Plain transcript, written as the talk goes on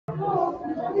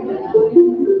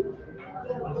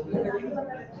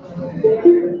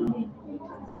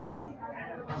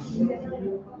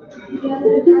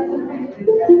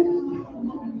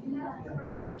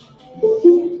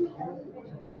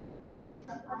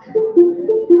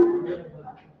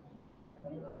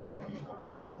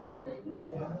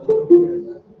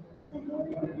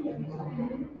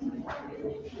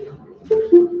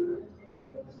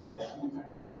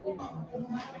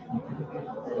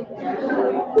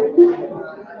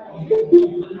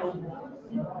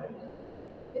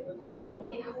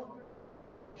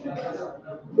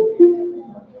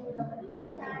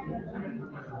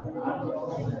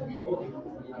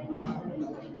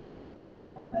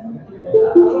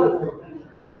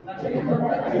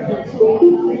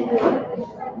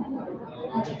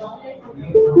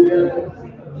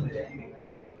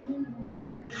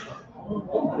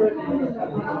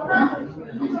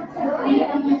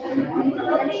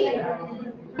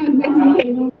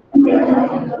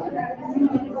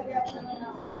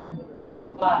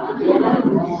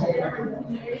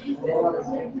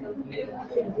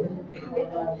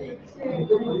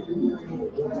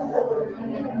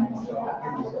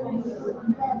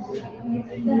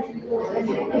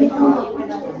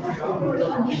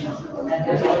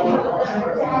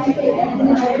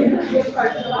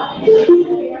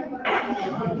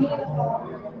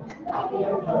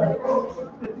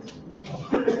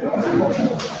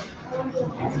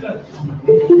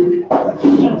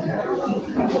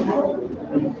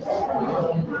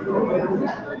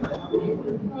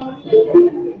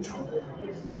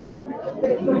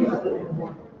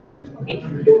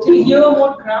Till here,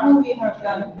 what grammar we have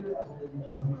done.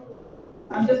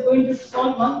 I'm just going to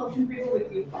solve one question paper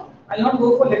with you. I'll not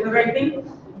go for letter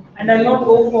writing, and I'll not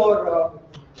go for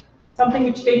something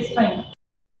which takes time.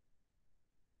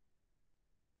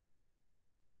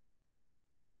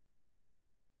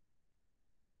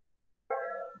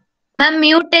 I'm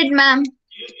muted, ma'am.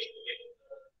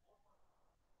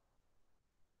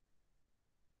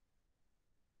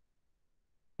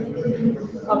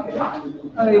 Okay.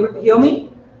 Are you able to hear me?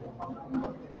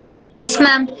 Yes,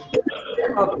 ma'am.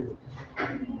 Okay.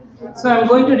 So I'm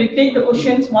going to dictate the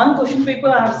questions. One question paper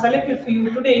I have selected for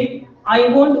you today. I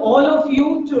want all of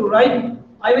you to write.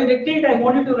 I will dictate. I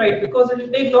want you to write because it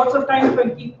will take lots of time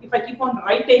if I keep on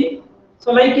writing.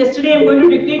 So like yesterday, I'm going to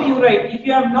dictate. You write. If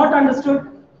you have not understood,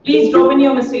 please drop in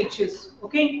your messages.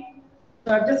 Okay.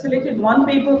 So I've just selected one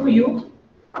paper for you.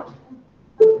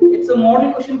 It's a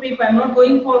model question paper. I'm not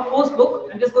going for a course book.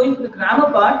 I'm just going for the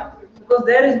grammar part because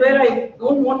there is where I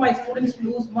don't want my students to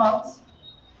lose marks.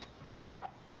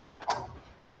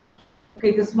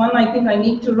 Okay, this one I think I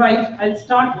need to write. I'll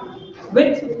start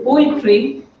with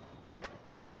poetry.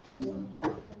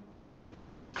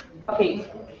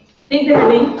 Okay, take the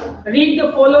heading. Read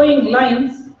the following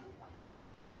lines.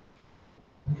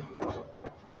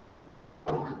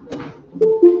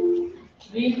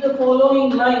 Read the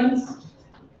following lines.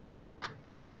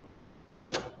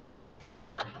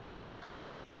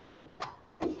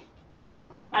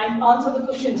 And answer the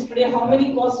questions. Today, how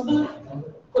many possible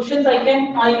questions I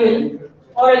will,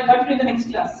 or I'll continue in the next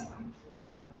class.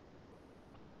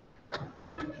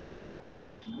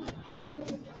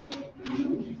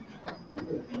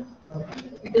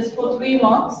 It is for 3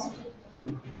 marks.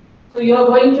 So you are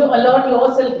going to allot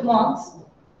yourself marks.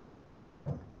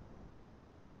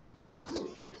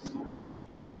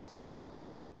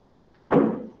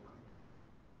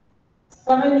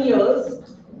 Seven years.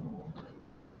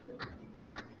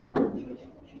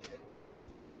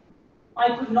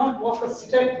 I could not walk a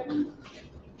step.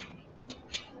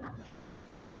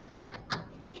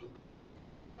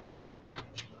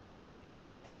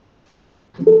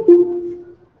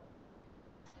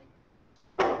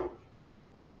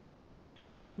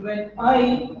 When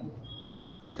I,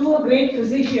 to a great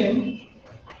physician,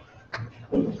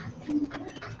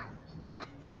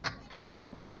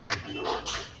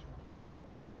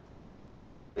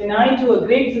 when I to a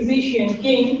great physician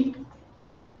came,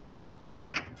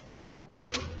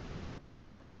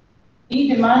 he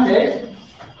demanded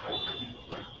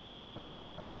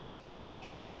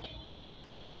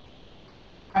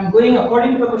I'm going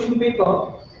according to the question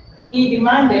paper. He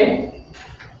demanded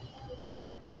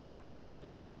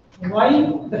why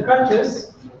the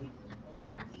crutches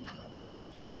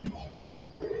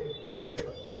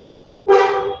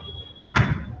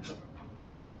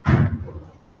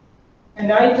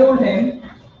and I told him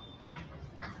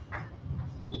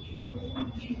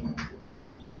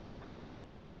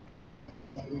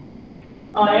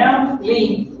I am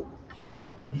lame.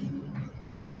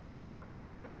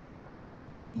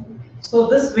 So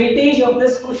this weightage of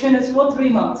this question is for 3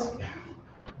 marks.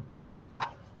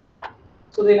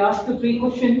 So they'll ask you 3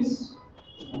 questions.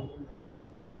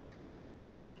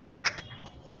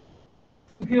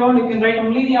 you want, you can write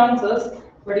only the answers,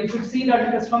 but you should see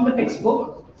that it is from the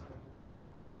textbook.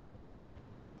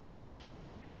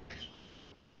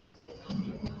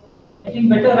 I think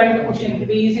better write the question. It will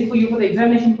be easy for you for the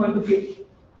examination point of view.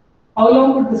 How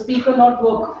long would the speaker not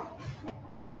work?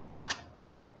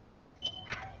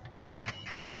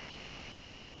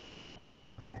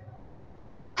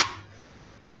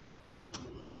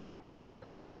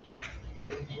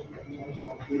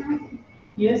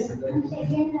 Yes?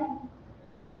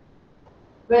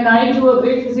 When I to a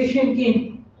great physician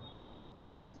came.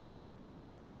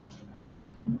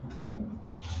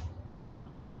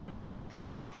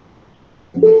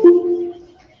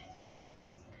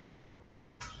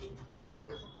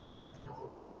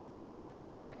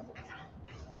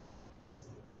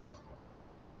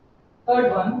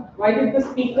 Third one, why did the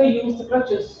speaker use the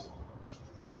crutches?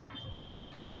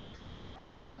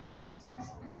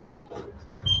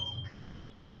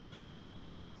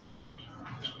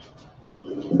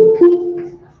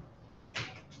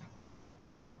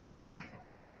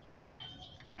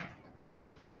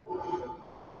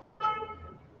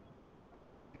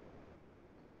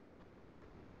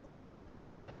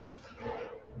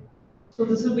 So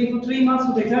this will be for 3 marks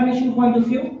from the examination point of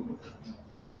view.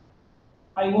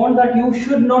 I want that you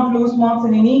should not lose marks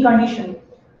in any condition.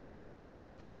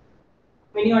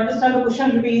 When you understand the question,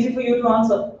 it will be easy for you to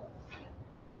answer.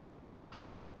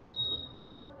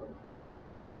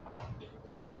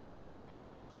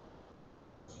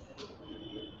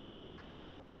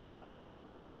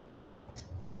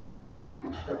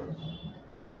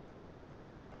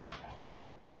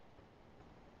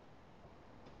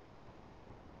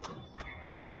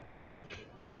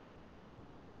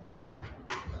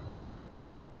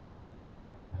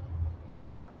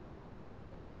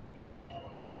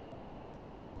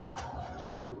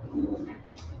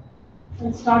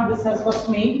 Let's start this as first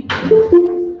main.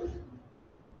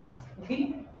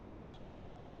 Okay.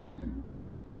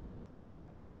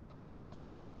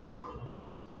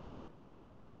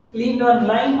 Leave your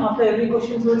line after every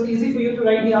question so it's easy for you to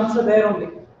write the answer there only.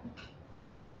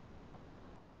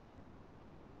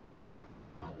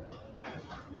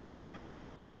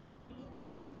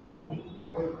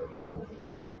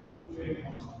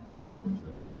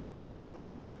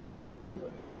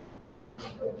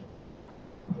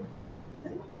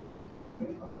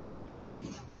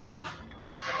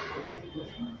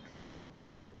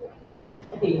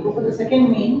 Okay, go for the second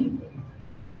main.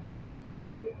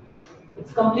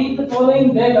 Let's complete the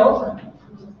following dialogue.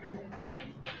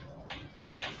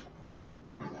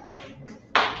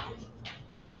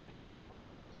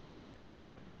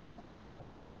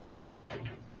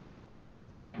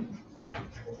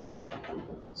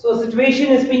 So a situation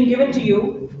is being given to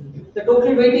you. The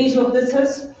total weightage of this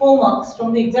is 4 marks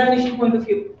from the examination point of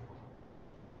view.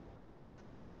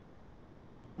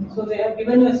 So they have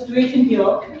given you a situation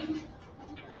here.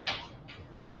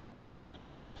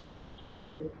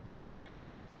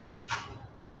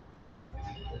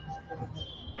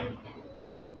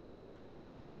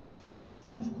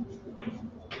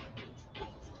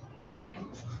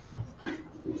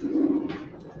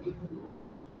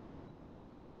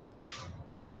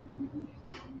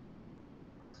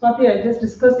 Swati, I'll just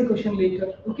discuss the question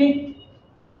later. Okay?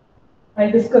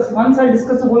 Once I'll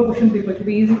discuss the whole question paper, it will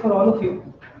be easy for all of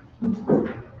you.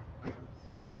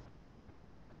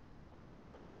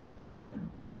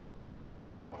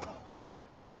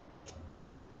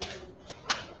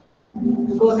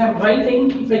 Because I'm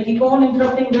writing, if I keep on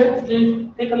interrupting it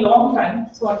will take a long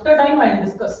time. So after time I'll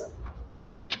discuss.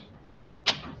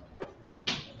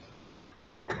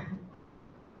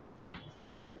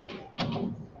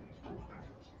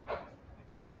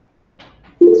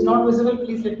 If it's not visible,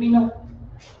 please let me know.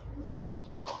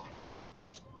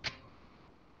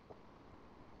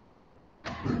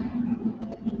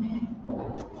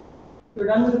 You're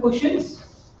done with the questions?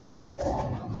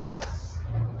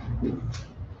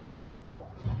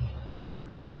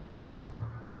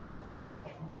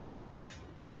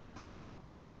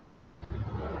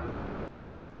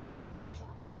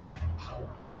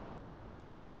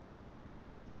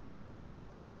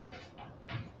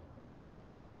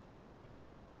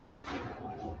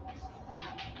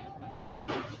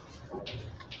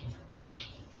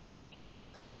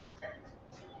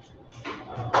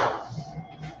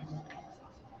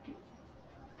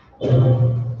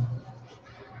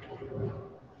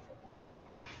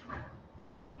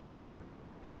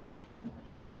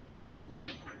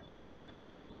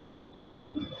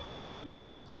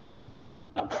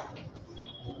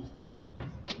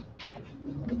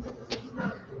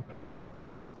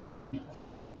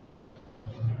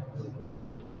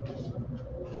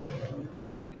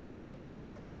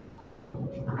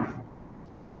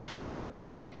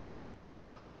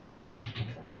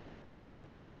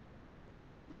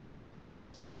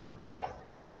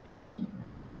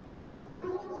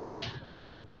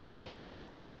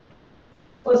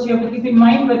 First, you have to keep in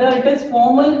mind whether it is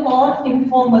formal or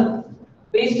informal.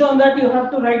 Based on that, you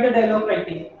have to write the dialogue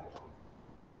writing.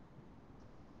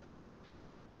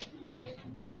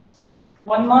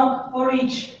 1 mark for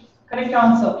each correct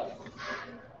answer.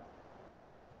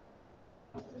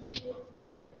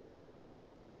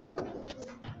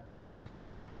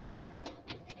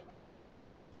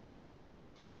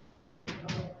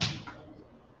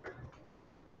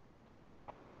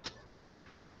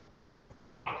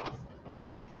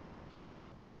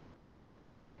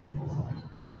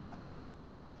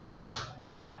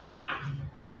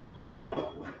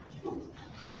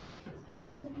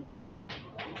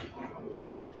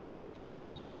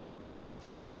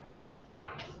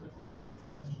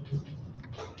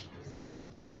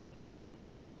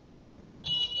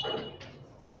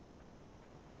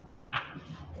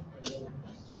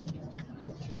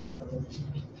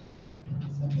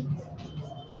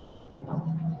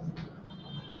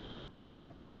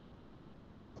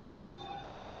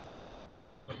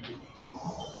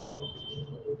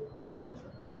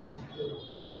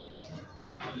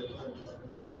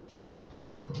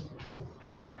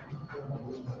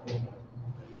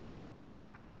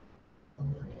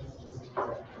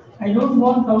 I don't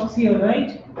want thoughts here,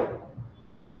 right?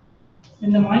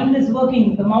 When the mind is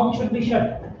working, the mouth should be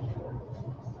shut.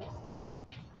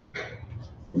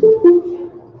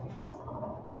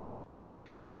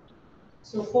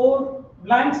 So 4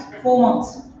 blanks, 4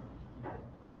 marks.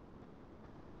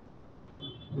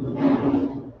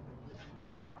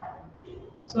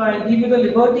 So I give you the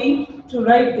liberty to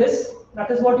write this.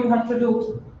 That is what you have to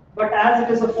do. But as it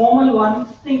is a formal one,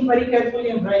 think very carefully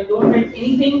and write. Don't write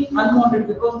anything unwanted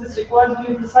because this requires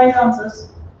only precise answers.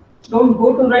 Don't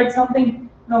go to write something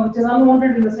which is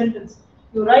unwanted in the sentence.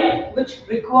 You write which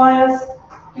requires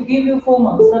to give you 4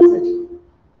 marks. That's it.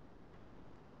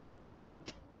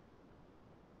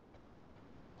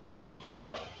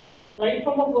 Right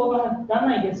from a verb I have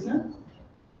done, I guess, no?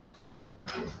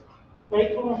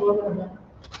 Right from a verb I have done.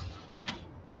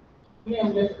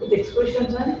 I'm left with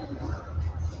expressions and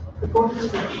report to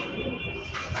section.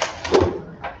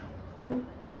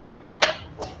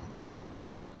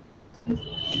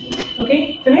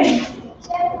 Okay, finished?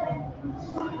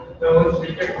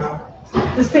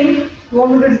 This thing, you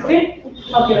want me to dictate?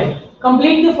 Okay, right.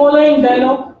 Complete the following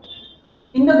dialogue.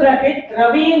 In the bracket,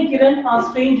 Ravi and Kiran are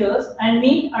strangers and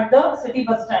meet at the city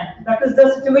bus stand. That is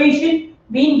the situation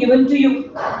being given to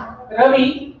you.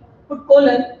 Ravi, put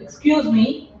colon, excuse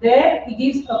me, there he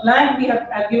gives a blank we have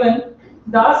given.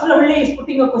 Das Rahule is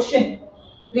putting a question,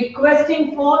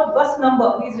 requesting for bus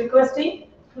number. He is requesting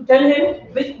to tell him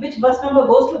which bus number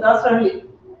goes to Das Rahule.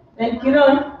 Then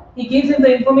Kiran, he gives him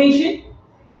the information.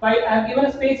 I have given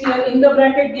a space here in the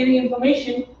bracket giving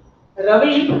information.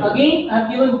 Ravi, again I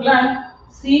have given blank,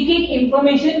 seeking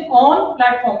information on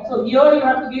platform. So here you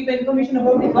have to give the information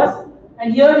about the bus,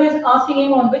 and here he is asking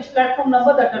him on which platform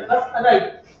number that the bus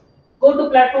arrived. Go to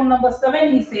platform number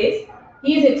 7, he says,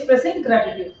 he is expressing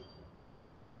gratitude.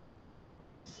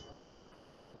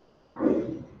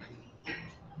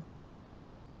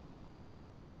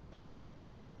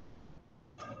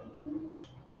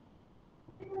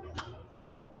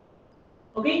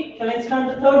 Okay, shall I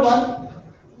start the third one?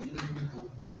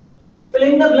 Fill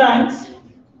in the blanks.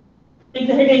 Take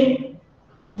the heading.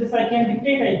 This I can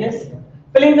dictate, I guess.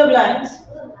 Fill in the blanks.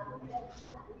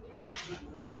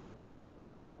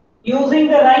 Using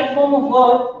the right form of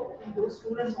verb. Those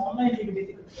students online will be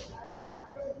difficult.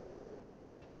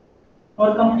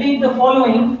 Or complete the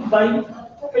following by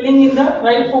filling in the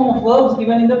right form of verbs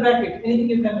given in the bracket. Anything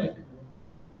you can write.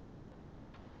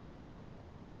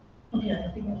 Okay,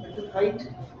 I think I have to write.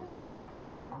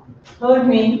 Third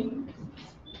name.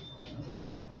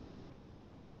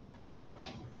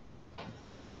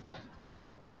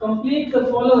 Complete the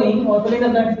following or fill in the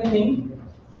blanks anything.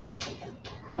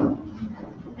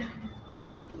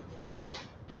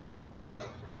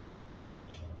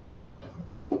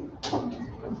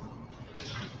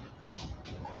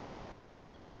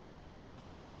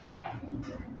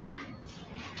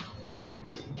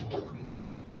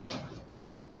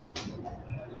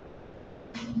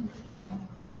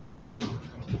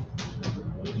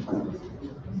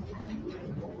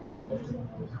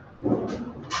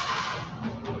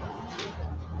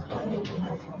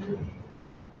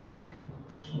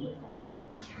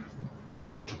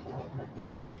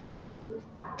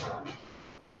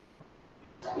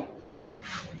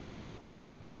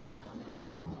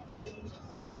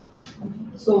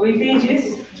 So weightage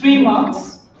is 3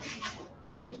 marks.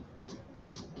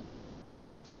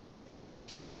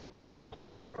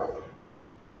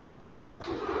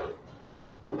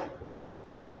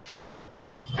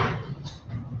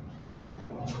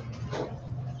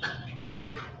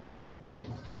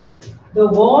 the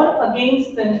war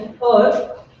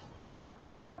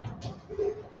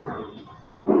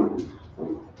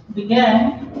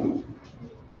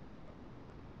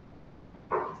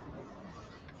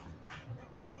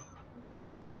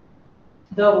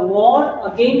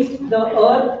against the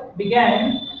earth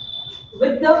began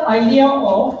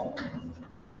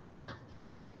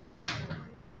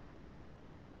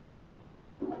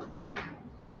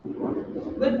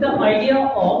with the idea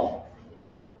of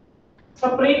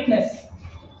separateness.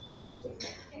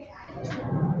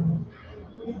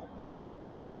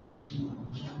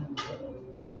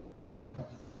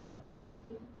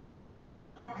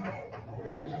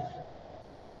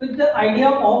 With the idea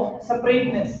of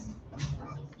separateness,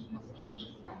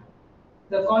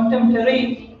 the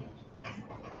contemporary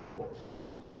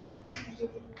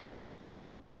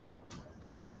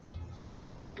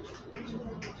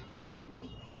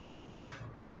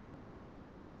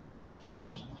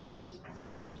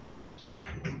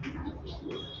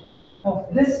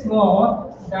of this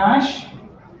war dash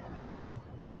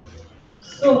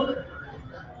so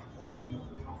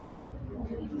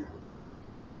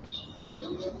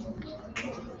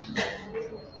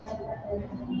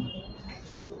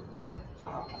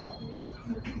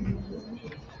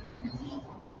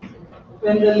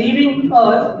when the living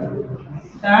earth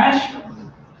dash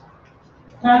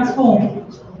transform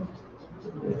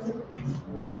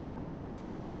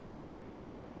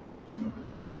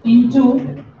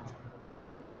into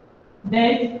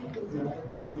dead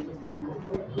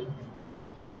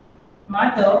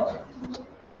matter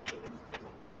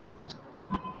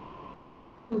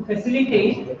to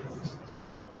facilitate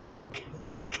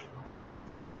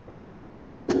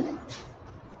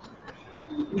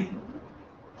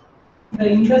the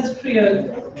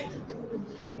industrial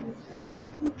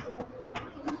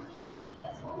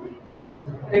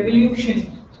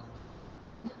revolution.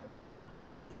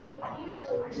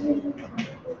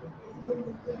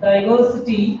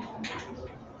 Diversity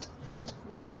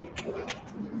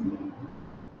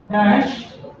dash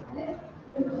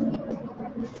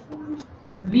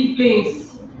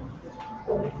replace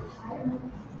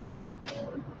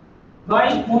by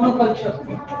monoculture.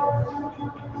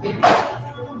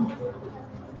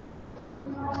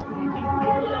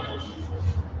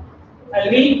 I'll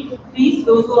read, please,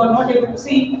 those who are not able to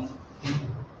see.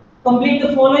 Complete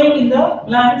the following in the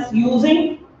blanks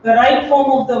using the right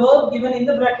form of the verb given in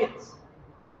the brackets.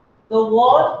 The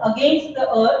war against the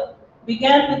earth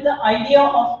began with the idea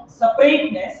of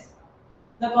separateness.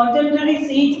 The contemporary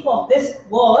siege of this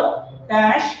war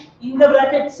dash in the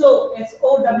bracket SOW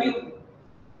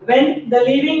when the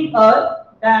living earth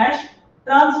dash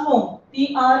transform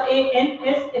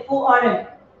TRANSFORM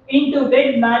into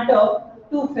dead matter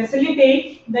to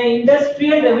facilitate the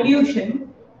industrial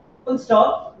revolution full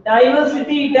stop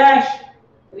diversity dash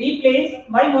replaced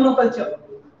by monoculture.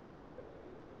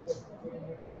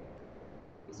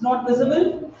 It's not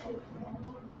visible.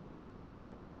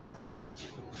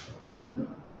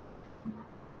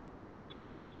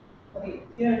 Okay,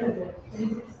 here it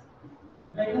is.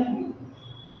 Right hand.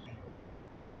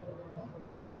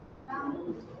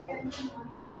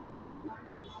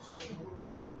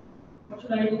 What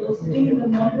should I do? Those things in the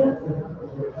monitor?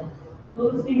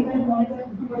 Those things in the monitor?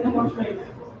 What should I do?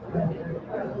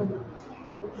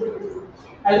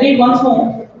 I'll read once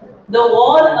more. The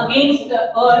war against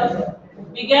the earth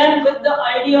began with the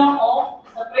idea of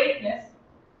separateness.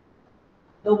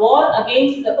 The war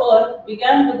against the earth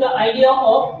began with the idea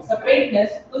of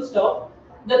separateness, full stop.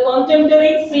 The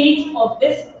contemporary siege of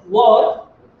this war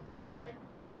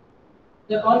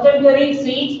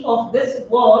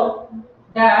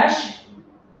dash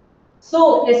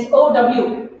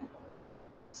SOW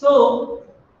so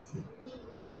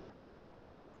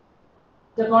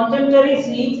the contemporary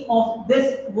siege of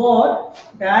this war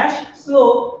dash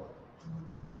so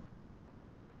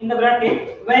in the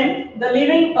bracket when the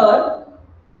living earth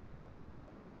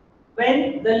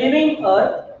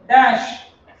dash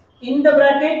in the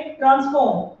bracket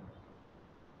transform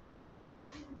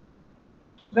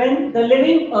when the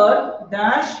living earth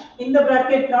dash in the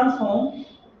bracket transform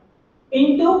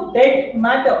into dead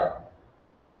matter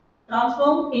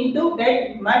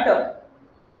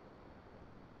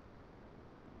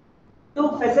to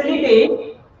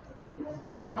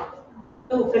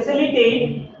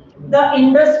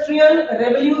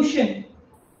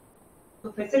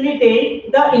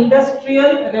facilitate the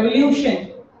industrial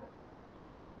revolution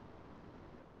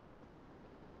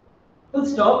full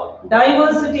stop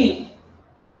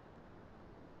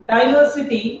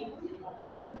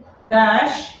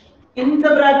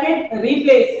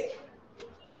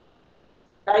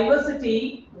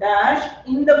diversity dash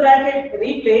in the bracket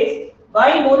replace By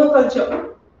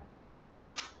monoculture.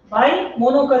 By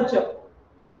monoculture.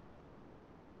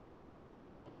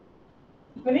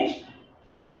 Finished?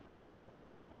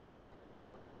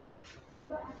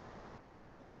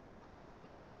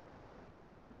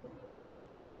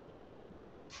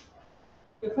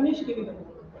 You finished? Give it a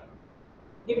book.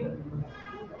 Give it a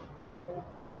book.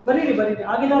 Bariri.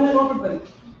 Agila andre note bari.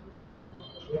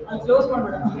 I'll close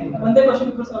ಮಾಡಬೇಡ. ಒಂದೇ question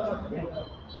ಇಟ್ಟು solve ಮಾಡ್ತೀನಿ.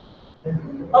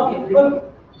 Okay, good.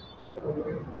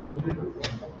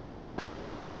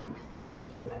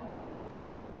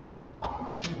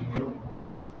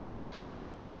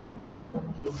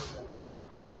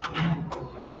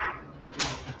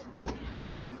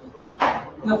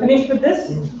 You're finished with this?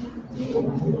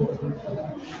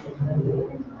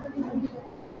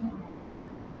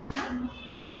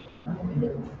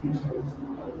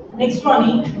 Next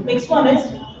one is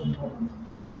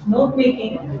note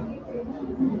making.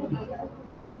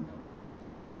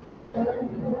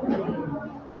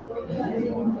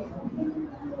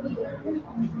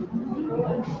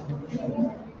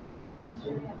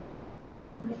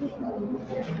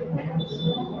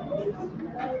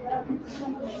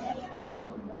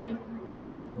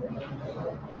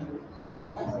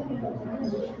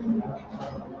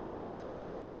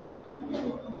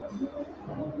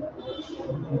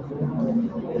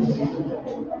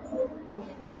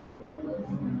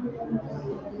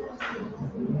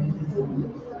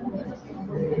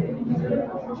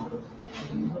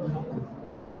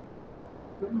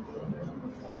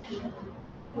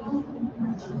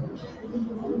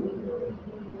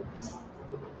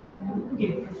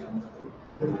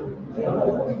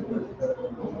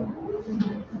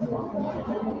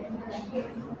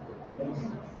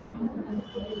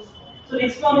 So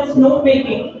next one is note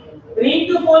making.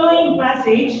 Read the following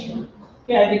passage.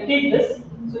 Okay, I dictate this.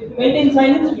 So if you maintain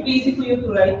silence, it will be easy for you to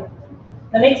write.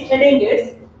 The next heading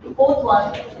is fourth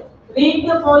one. Read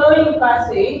the following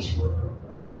passage.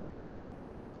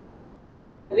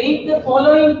 Read the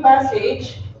following passage.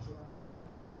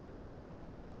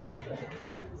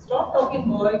 Stop talking,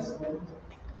 boys.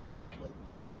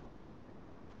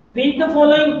 Read the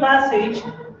following passage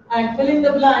and fill in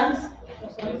the blanks.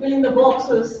 Sorry, fill in the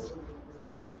boxes.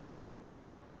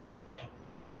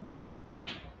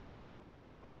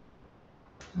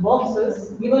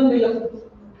 Boxes given below.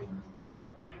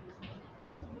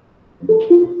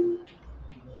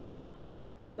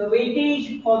 The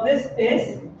weightage for this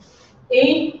is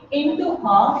 8 into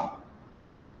half,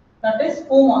 that is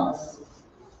 4 marks.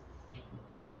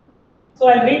 So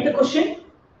I'll read the question.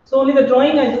 So only the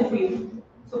drawing I do for you.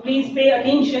 So please pay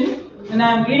attention when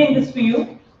I am reading this for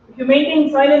you. If you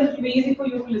maintain silence, it will be easy for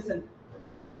you to listen.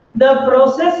 The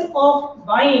process of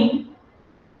buying.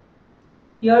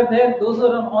 Here, there, those who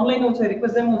are on online also, I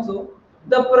request them also.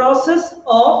 The process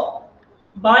of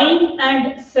buying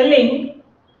and selling.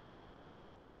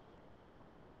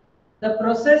 The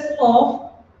process of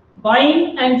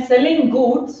buying and selling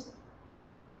goods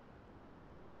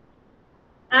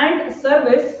and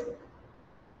service.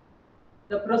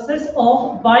 The process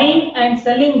of buying and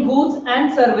selling goods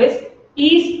and service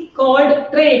is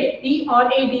called trade.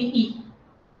 T-R-A-D-E.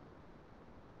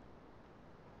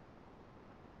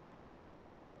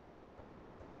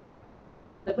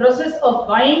 The process of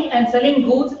buying and selling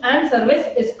goods and service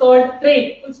is called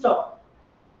trade. Full stop.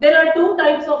 There are two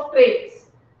types of trades.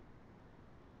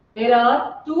 There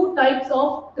are two types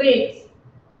of trades.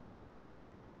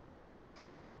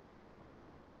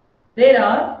 There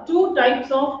are two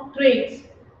types of trades.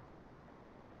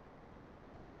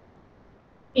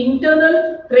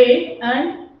 Internal trade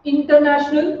and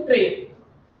international trade.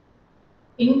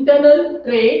 Internal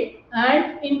trade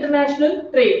and international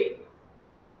trade.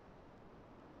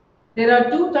 There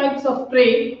are two types of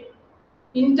trade,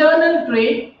 internal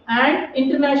trade and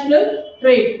international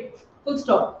trade. Full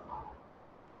stop.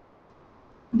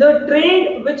 The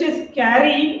trade which is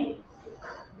carried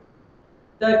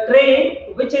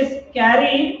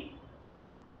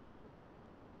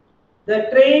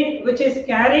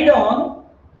on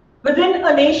within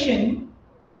a nation.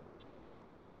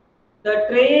 The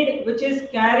trade which is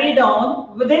carried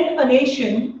on within a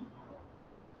nation.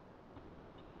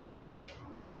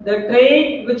 The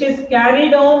trade which is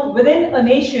carried on within a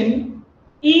nation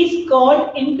is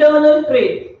called internal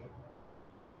trade.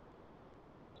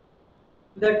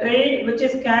 The trade which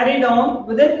is carried on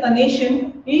within a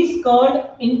nation is called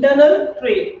internal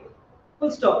trade.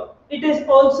 Full stop. It is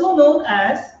also known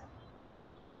as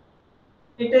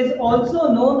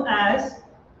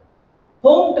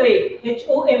home trade,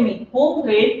 H-O-M-E, home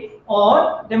trade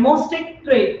or domestic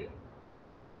trade.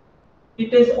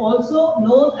 It is also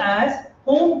known as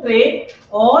home trade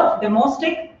or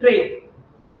domestic trade.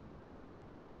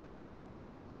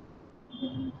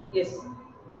 Yes.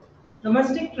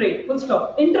 Domestic trade, full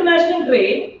stop. International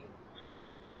trade,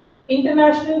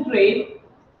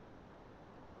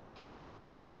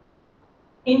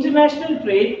 international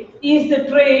trade is the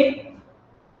trade,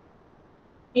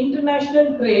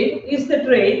 international trade is the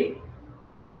trade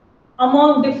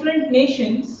among different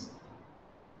nations.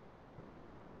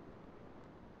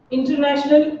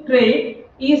 International trade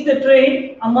is the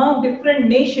trade among different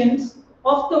nations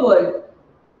of the world.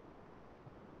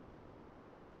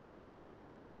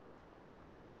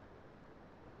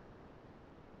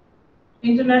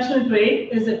 International trade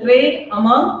is the trade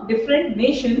among different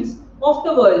nations of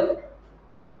the world.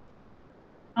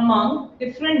 Among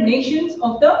different nations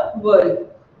of the world.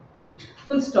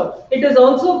 Full stop. It is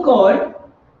also called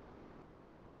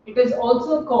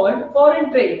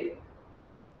foreign trade.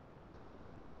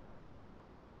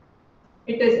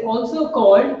 It is also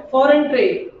called foreign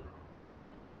trade.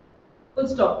 Full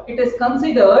stop. It is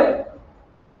considered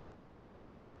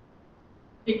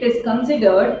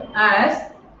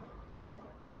as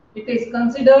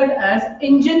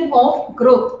engine of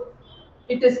growth.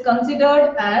 It is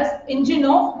considered as engine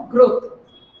of growth.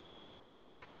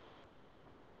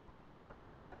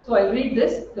 So I'll read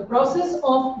this. The process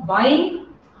of buying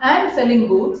and selling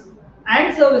goods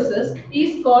and services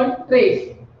is called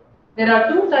trade. There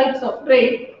are two types of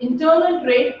trade, internal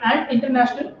trade and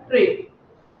international trade.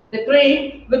 The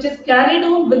trade which is carried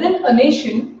on within a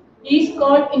nation is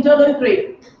called internal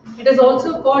trade. It is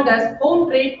also called as home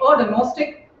trade or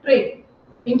domestic trade.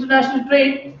 International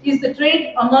trade is the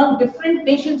trade among different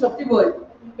nations of the world.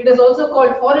 It is also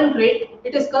called foreign trade.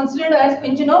 It is considered as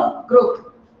engine of growth.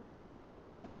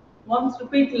 Once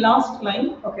repeat last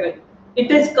line. Okay.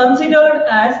 It is considered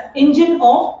as engine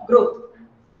of growth.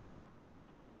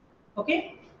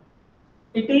 Okay.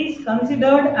 It is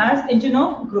considered as engine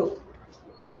of growth.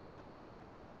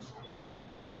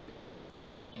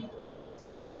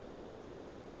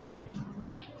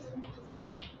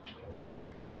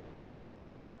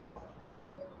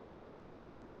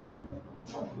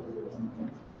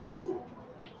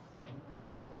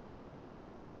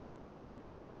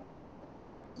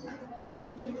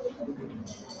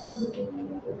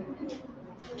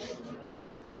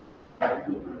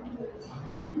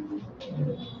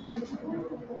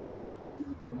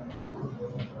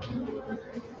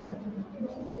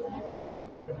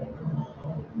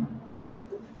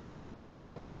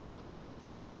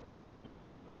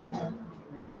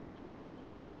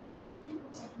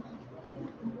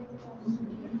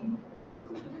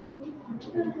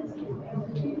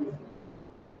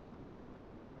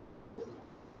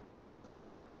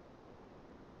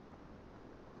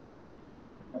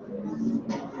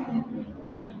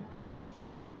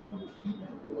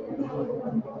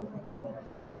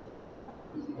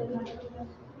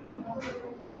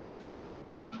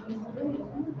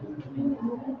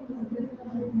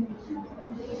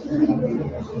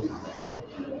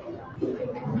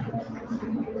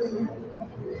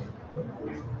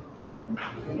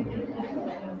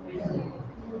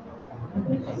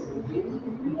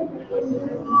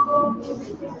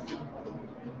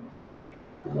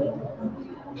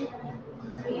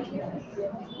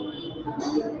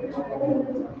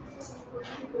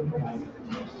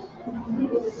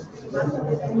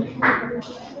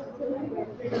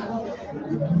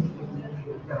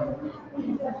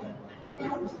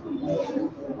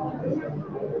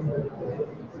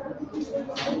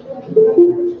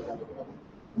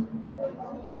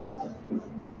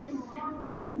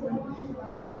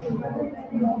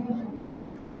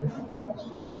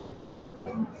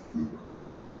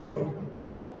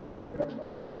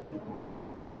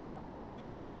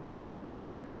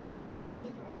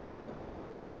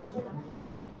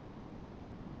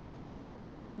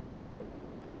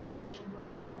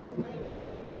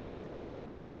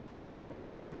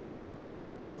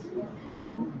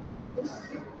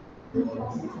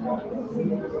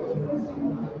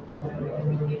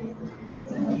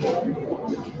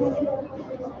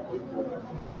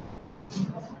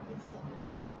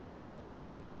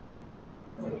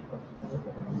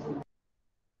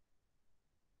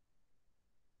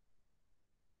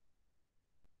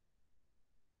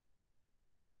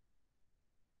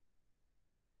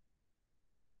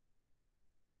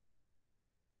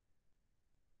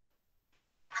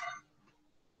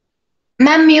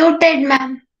 Ma'am, muted,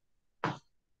 ma'am.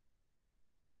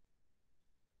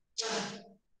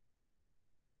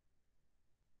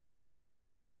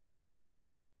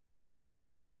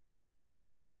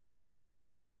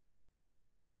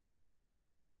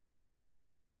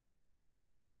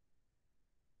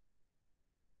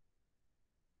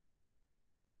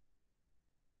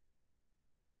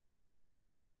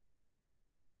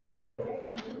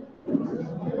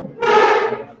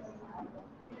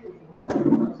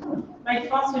 Write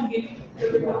fast and give.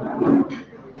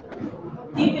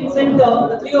 Keep in center.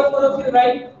 The 3 or 4 of you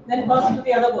write, then pass it to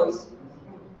the other boys.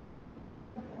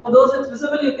 For those it's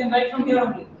visible, you can write from here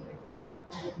only.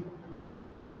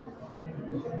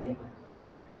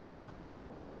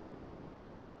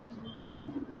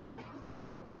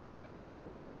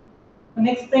 The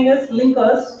next thing is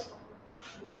linkers.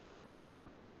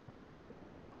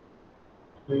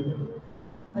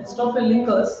 Let's stop with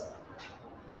linkers.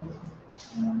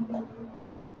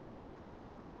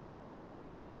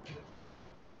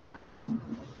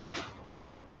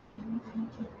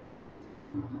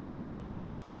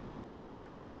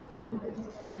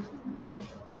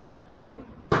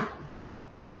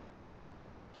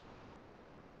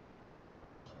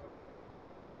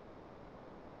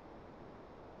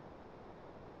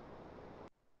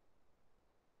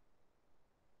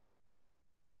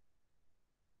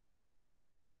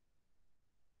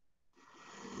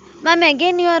 Ma'am,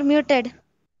 again you are muted.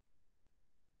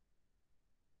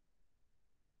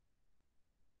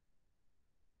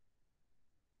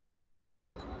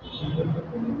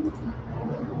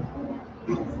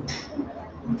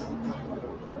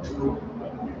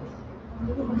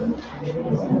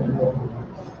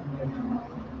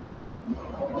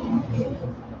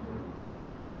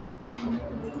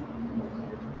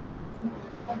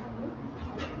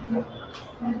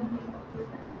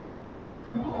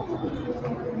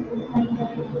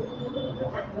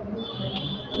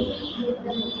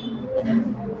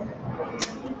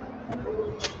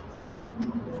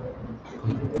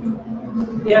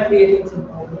 They are creating some.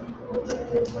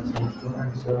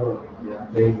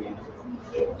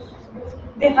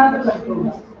 They have the control.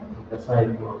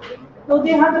 No,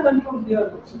 they have the control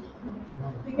here.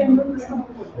 We can do this one.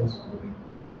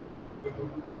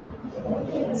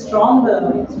 Strong,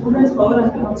 the students' power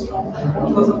has become strong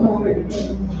because of COVID.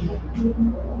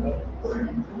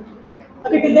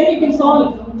 Okay, then you can solve.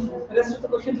 The rest of the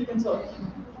questions you can solve.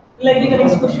 Like the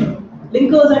next question.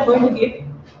 Linkers I'm going to give.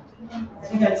 I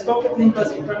think I'll stop with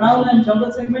linkers. Pronoun and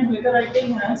jumble segment, letter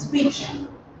writing, and speech.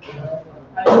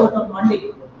 I'll do it on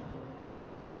Monday.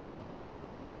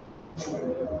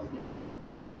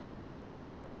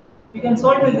 You can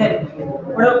solve with them.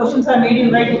 Whatever questions are made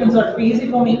in right, you can solve. It'll be easy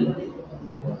for me.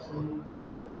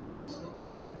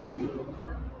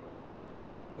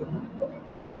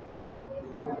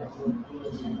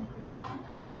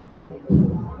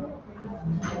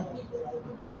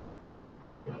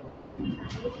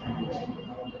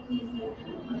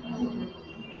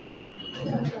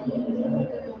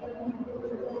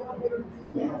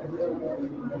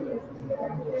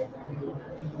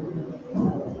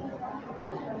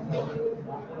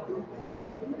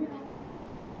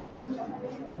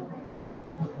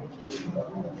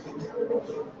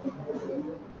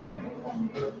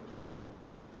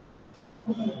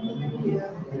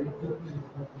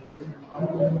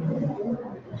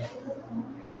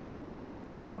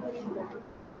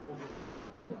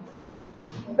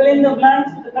 Fill in the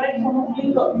blanks with the correct form of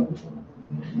linker.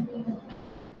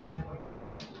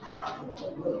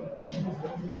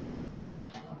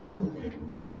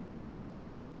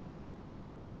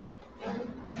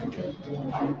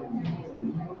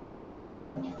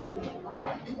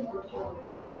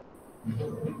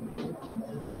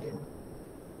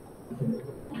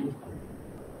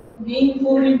 Being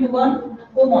 4 into 1,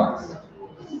 4 marks.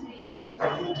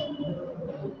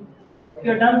 If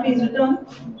you're done, please return.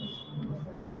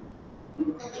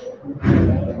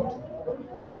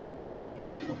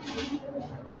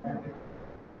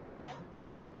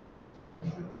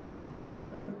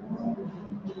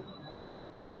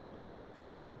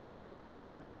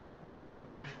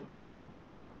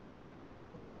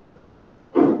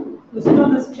 To sit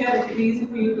on this chair, it will be easy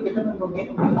for you to get up and go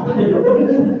again.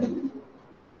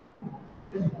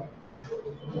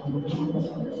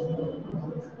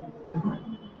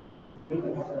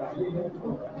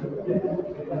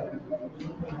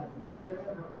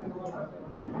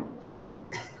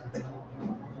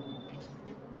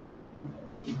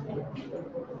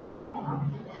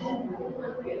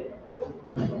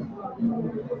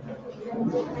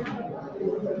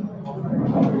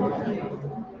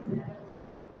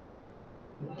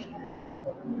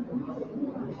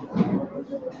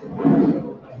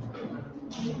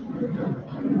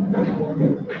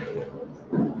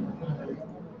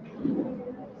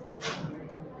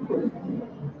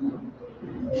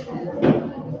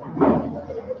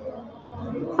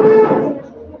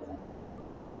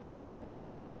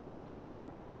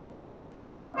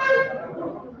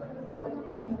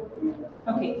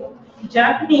 Okay.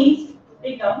 Japanese,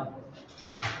 take down.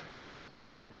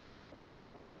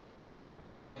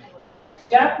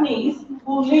 Japanese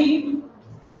who live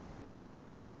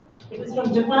It is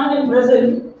from Japan and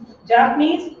Brazil.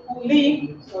 Japanese who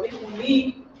live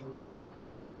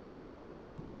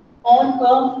on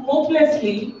a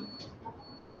hopelessly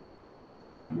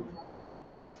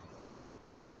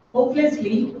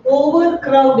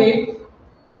overcrowded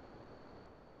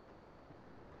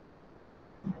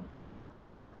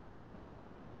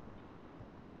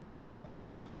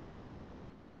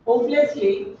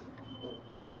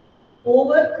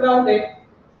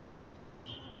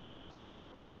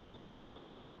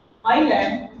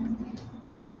island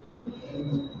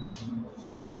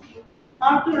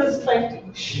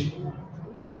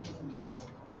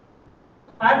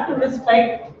have to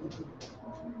respect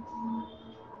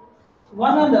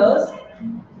one another's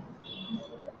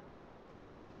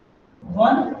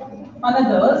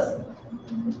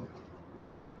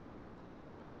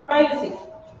privacy.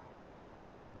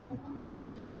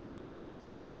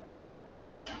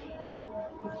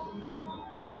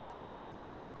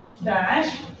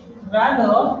 Dash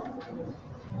rather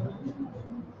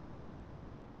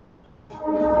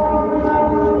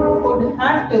would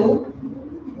have to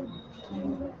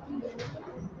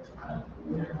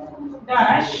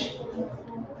dash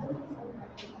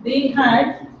they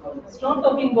had stop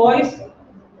talking boys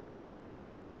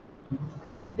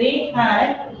they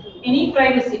had any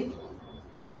privacy.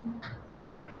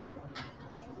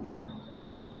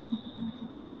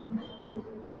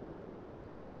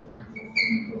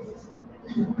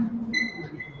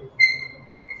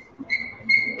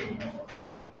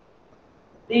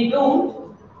 They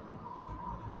don't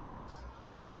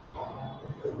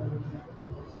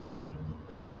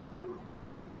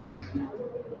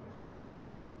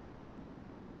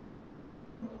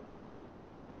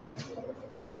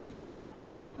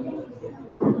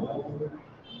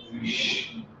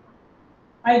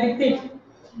I dictate.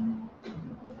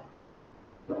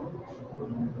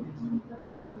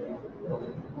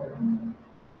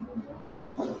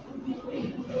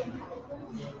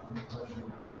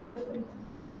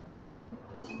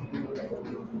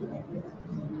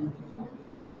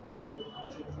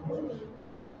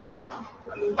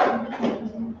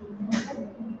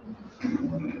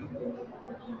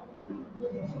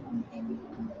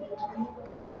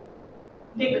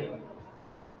 Take.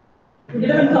 It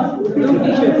doesn't come. Don't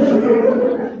teach it.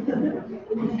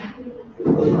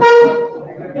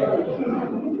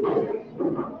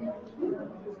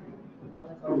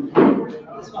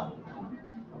 This one.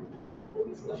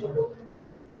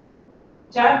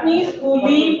 Japanese who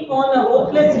live on a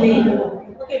hopelessly.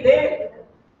 Okay, there.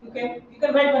 You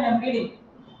can write when I'm reading.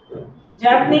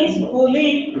 Japanese who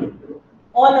live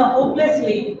on a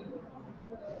hopelessly.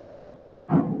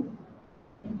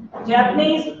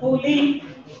 Japanese who live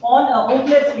on a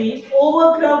hopelessly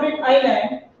overcrowded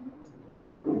island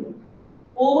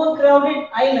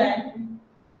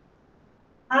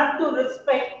have to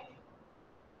respect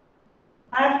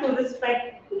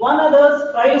one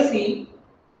another's privacy.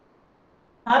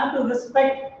 Have to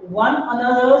respect one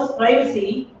another's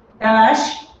privacy.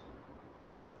 Dash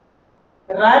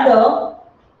rather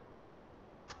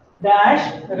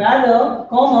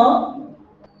comma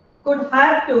could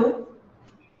have to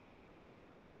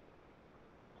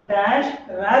dash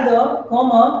rather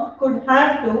comma could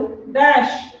have to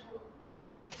dash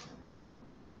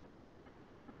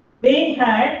they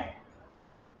had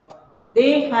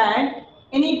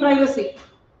any privacy.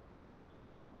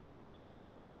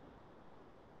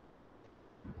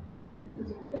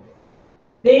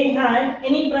 They had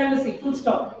any privacy. Full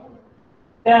stop.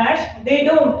 Dash they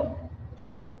don't.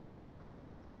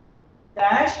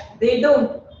 Dash they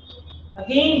don't.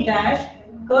 Again dash.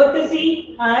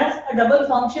 Courtesy has a double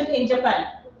function in Japan.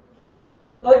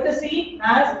 Courtesy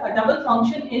has a double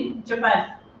function in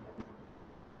Japan.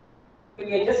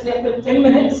 We are just left with 10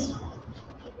 minutes.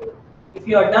 If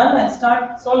you are done, I'll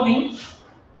start solving.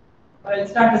 Or I'll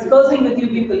start discussing with you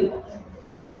people.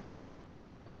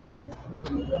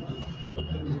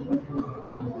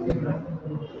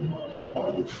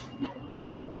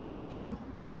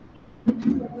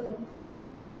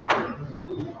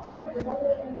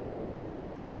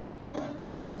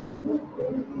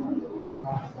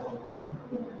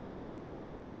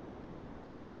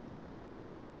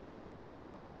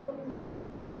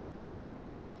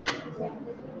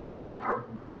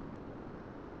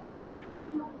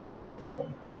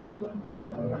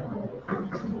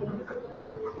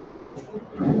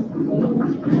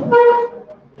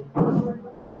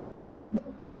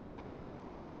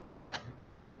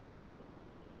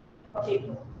 Okay,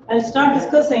 I'll start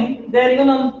discussing. They're even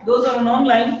on, those are on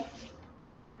online.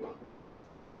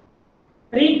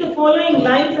 Read the following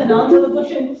lines and answer the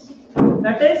questions.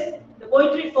 That is the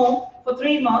poetry form for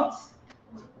 3 marks.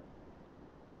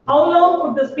 How long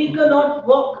could the speaker not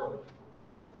work?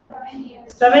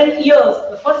 7 years.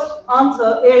 The first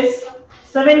answer is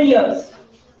 7 years.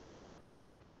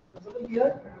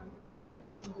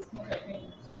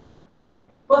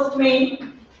 First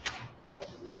main,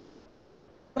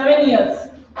 7 years.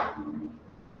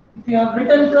 If you have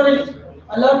written correct,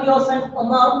 alert yourself a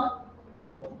mark.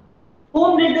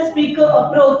 Whom did the speaker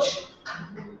approach?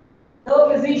 The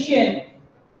physician.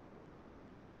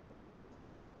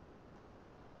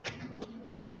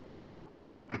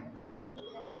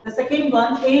 The second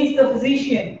one is the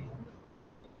physician.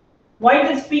 Why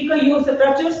did speaker use the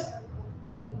crutches?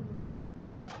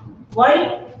 Why?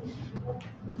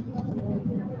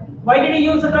 Why did he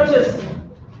use the crutches?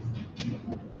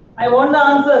 I want the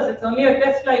answers. It's only a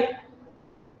test like.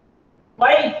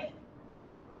 Why?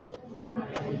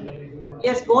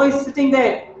 Yes, boy is sitting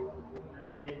there.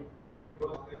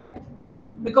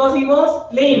 Because he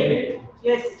was lame.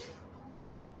 Yes.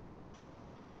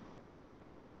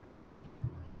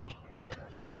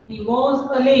 He was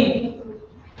a lame.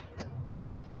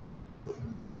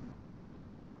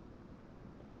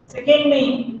 Second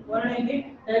name, what did I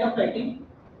get? Dialogue writing.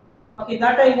 Okay,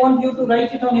 that I want you to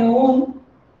write it on your own.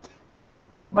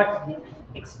 But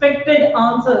expected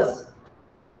answers.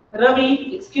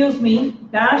 Ravi, excuse me,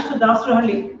 dash to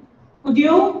Dasrahalli. Could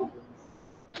you?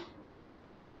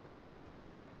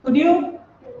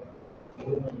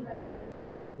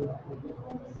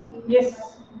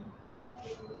 Yes.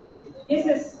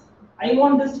 Yes. I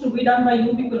want this to be done by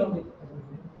you people only.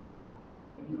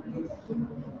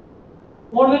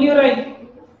 What will you write?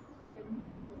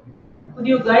 Could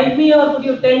you guide me or could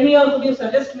you tell me or could you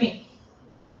suggest me?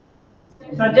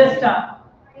 Suggest.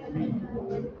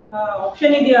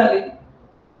 Option idea.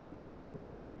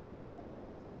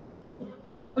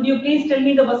 Could you please tell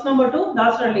me the bus number to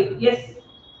Dasrahalli? Yes.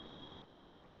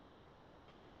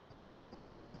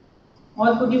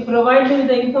 Or could you provide me with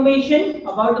the information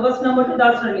about the bus number to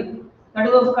Dasrahalli? That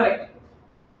is also correct.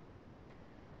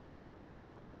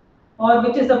 Or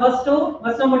which is the bus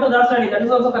number to Dasrahalli? That is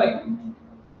also correct.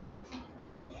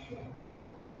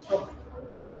 Oh.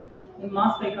 In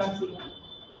mask I can't see.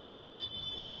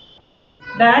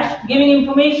 Dash giving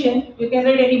information. You can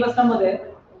write any bus number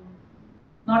there.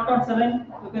 Not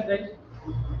 7. You can write.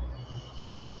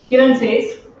 Kiran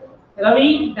says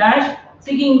Ravi dash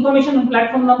seeking information on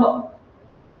platform number.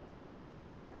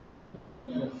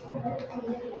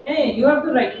 Hey, you have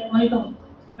to write on it own.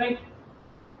 Right?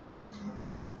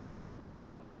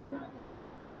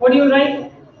 What do you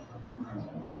write?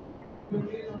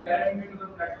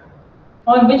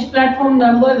 On which platform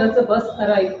number does the bus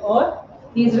arrive? Or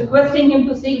he is requesting him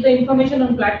to seek the information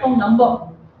on platform number.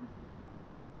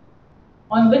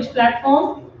 On which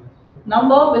platform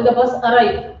number will the bus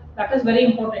arrive? That is very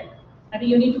important. I think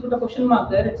you need to put a question mark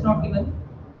there. It's not given.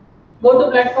 Go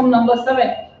to platform number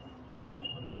 7.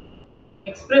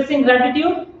 Expressing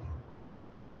gratitude.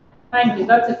 Thank you.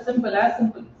 That's it. Simple. As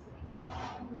simple.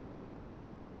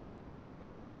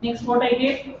 Next, what I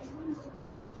did.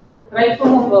 Right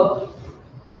form of verb.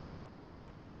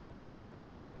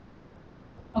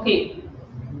 Okay.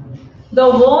 The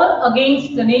war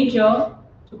against the nature.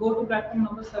 To go to platform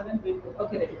number 7.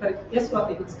 Okay, correct. Yes,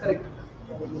 Swati, it's correct.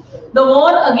 The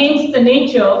war against the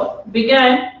nature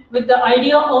began with the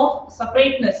idea of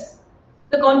separateness.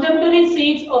 The contemporary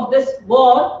seeds of this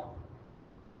war,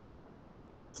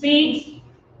 the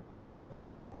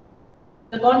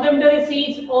contemporary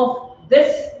seeds of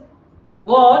this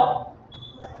war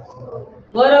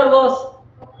were or was.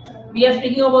 We are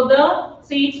speaking about the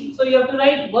seeds, so you have to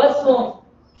write was sown.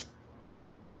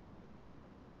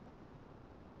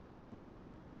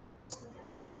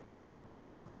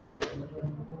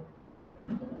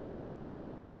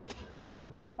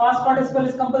 Past participle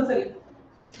is compulsory.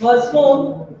 Was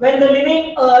sown when the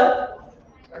living earth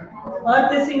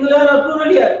is singular or plural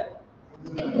here.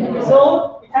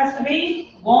 So it has to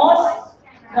be was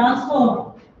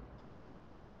transformed.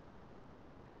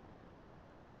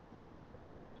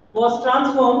 Was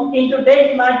transformed into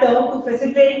dead matter to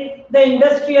facilitate the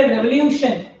industrial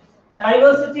revolution.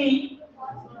 Diversity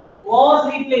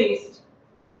was replaced.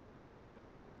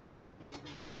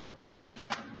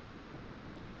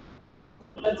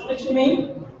 That's which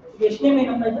name? Which name is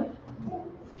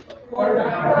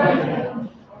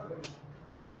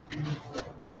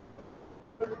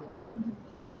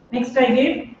Next I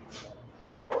gave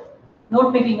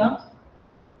note making up.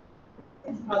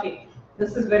 Okay,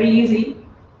 this is very easy.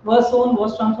 Was sown,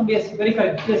 was transformed. Yes, very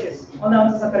correct. Yes. All the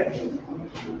answers are correct.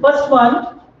 First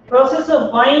one, process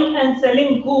of buying and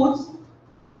selling goods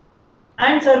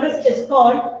and service is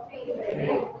called.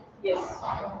 Yes.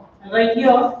 Right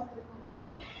here.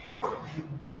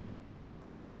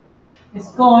 is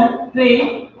called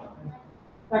trade.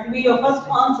 That will be your first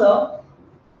answer.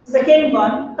 Second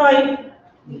one, type.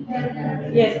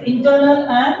 Yes, internal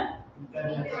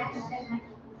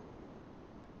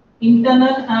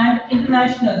and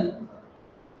international.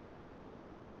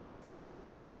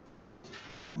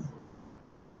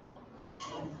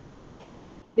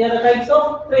 They are the types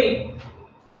of trade.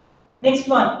 Next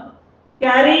one,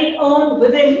 carried on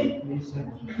within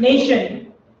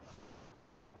nation.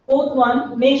 Fourth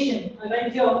one, nation. I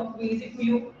write here, it'll be easy for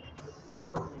you.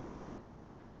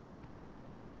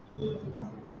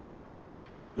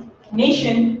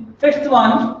 Nation. Fifth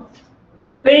one,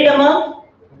 trade among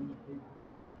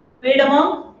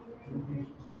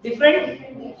different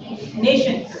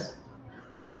nations.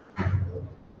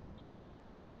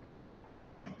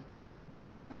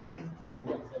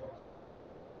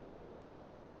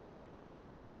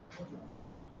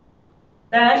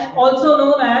 Dash, also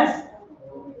known as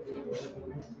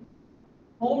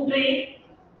home trade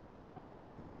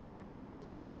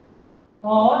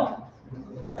or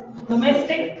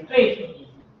domestic trade.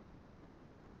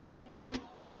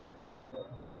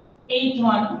 Eighth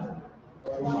one,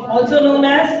 also known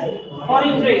as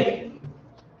foreign trade.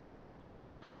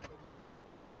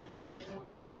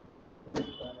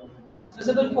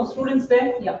 Visible for students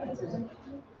there? Yeah.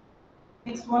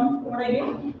 Next one, what I get?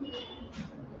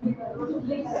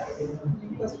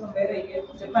 First one, where I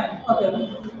get? Japan. Okay.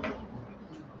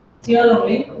 Here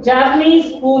only.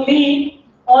 Japanese who live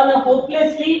on a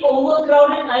hopelessly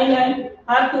overcrowded island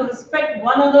have to respect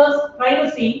one another's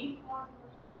privacy.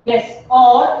 Yes,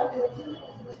 or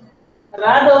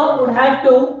rather would have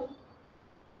to,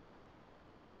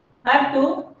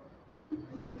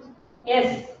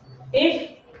 yes,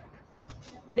 if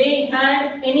they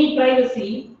had any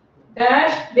privacy,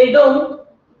 dash, they don't,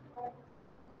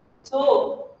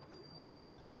 so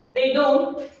they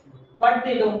don't, but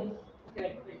they don't.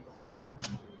 Okay.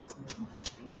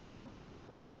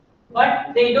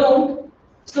 But they don't.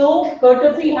 So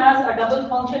courtesy has a double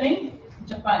function in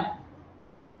Japan.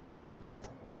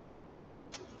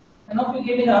 None of you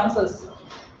give me the answers.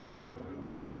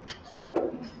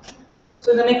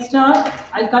 So the next task,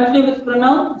 I'll continue with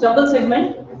pronoun, jumble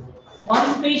segment.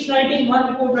 One speech writing,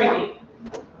 one report writing.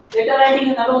 Letter writing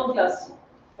in our own class.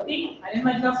 Okay, I in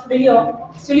my class today here.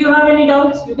 Still you have any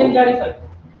doubts, you can clarify.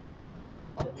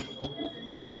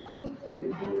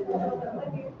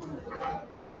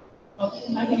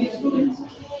 Okay, I think students.